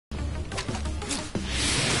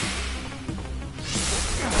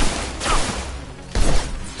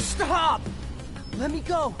Let me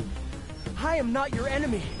go! I am not your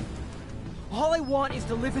enemy. All I want is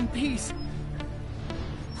to live in peace.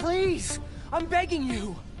 Please! I'm begging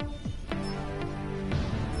you!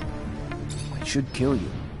 I should kill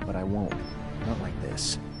you, but I won't. Not like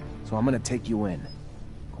this. So I'm gonna take you in.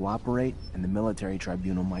 Cooperate, and the military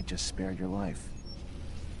tribunal might just spare your life.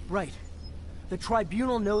 Right. The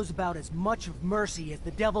tribunal knows about as much of mercy as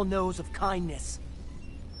the devil knows of kindness.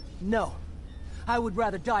 No. I would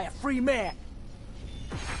rather die a free man!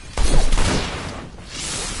 It's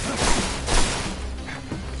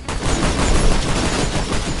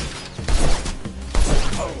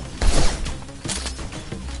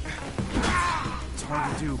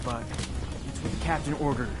hard to do, but it's what the captain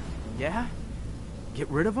ordered. Yeah? Get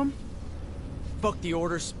rid of them? Fuck the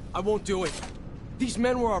orders. I won't do it. These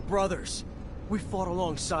men were our brothers. We fought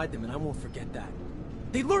alongside them, and I won't forget that.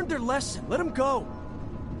 They learned their lesson. Let them go.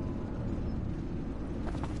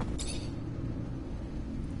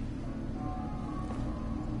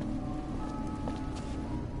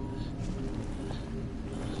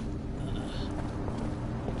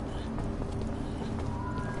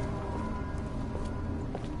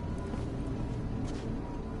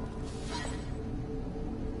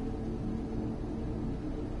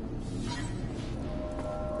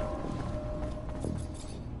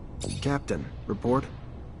 Captain, report?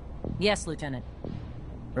 Yes, Lieutenant.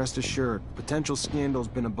 Rest assured, potential scandal's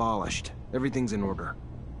been abolished. Everything's in order.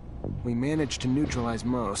 We managed to neutralize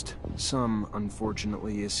most. Some,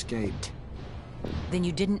 unfortunately, escaped. Then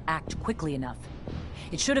you didn't act quickly enough.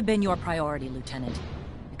 It should have been your priority, Lieutenant.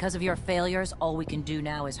 Because of your failures, all we can do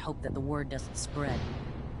now is hope that the word doesn't spread.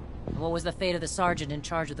 What was the fate of the sergeant in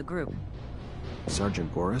charge of the group?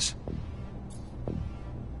 Sergeant Boris?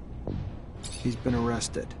 He's been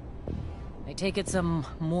arrested. I take it some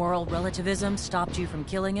moral relativism stopped you from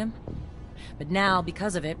killing him? But now,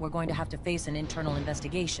 because of it, we're going to have to face an internal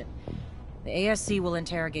investigation. The ASC will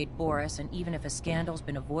interrogate Boris, and even if a scandal's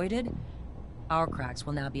been avoided, our cracks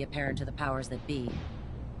will now be apparent to the powers that be.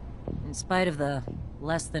 In spite of the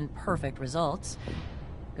less than perfect results,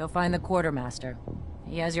 go find the quartermaster.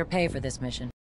 He has your pay for this mission.